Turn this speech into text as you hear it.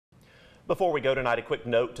Before we go tonight, a quick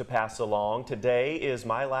note to pass along. Today is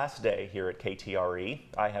my last day here at KTRE.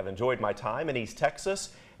 I have enjoyed my time in East Texas,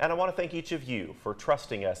 and I want to thank each of you for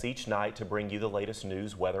trusting us each night to bring you the latest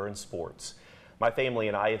news, weather, and sports. My family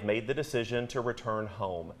and I have made the decision to return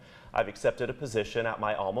home. I've accepted a position at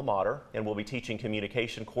my alma mater and will be teaching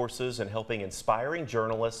communication courses and helping inspiring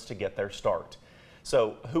journalists to get their start.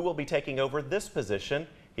 So who will be taking over this position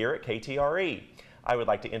here at KTRE? I would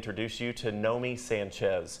like to introduce you to Nomi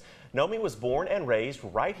Sanchez. Nomi was born and raised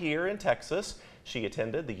right here in Texas. She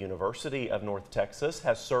attended the University of North Texas,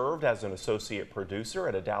 has served as an associate producer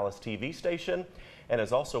at a Dallas TV station, and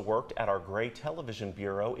has also worked at our Gray Television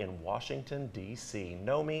Bureau in Washington, D.C.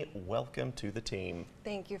 Nomi, welcome to the team.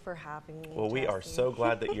 Thank you for having me, Well, we are so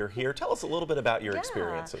glad that you're here. Tell us a little bit about your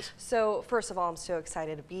experiences. So, first of all, I'm so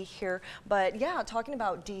excited to be here. But yeah, talking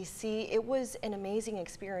about D.C., it was an amazing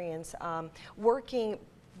experience. Working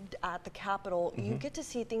at the Capitol, you get to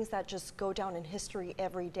see things that just go down in history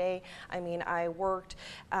every day. I mean, I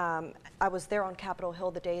was there on Capitol Hill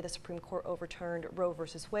the day the Supreme Court overturned Roe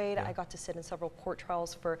versus Wade. I got to sit in several court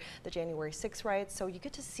trials for the January 6th riots. So you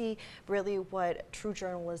get to see really what true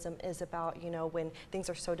journalism is about. You know, when things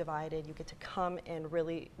are so divided, you get to come and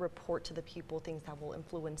really report to the people things that will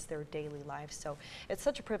influence their daily lives. So it's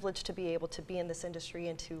such a privilege to be able to be in this industry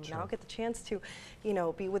and to now get the chance to, you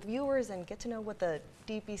know, be with viewers and get to know what the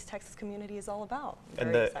Deep East Texas community is all about.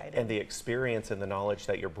 Very excited. And the experience and the knowledge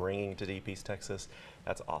that you're bringing to Deep East Texas,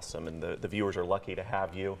 that's awesome. And the viewers are lucky to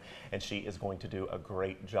have you, and she is going to do a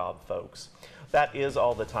great job, folks. That is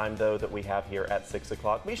all the time, though, that we have here at 6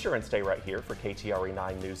 o'clock. Be sure and stay right here for KTRE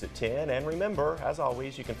 9 News at 10. And remember, as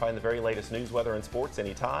always, you can find the very latest news, weather, and sports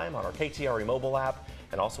anytime on our KTRE mobile app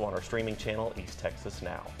and also on our streaming channel, East Texas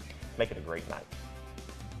Now. Make it a great night.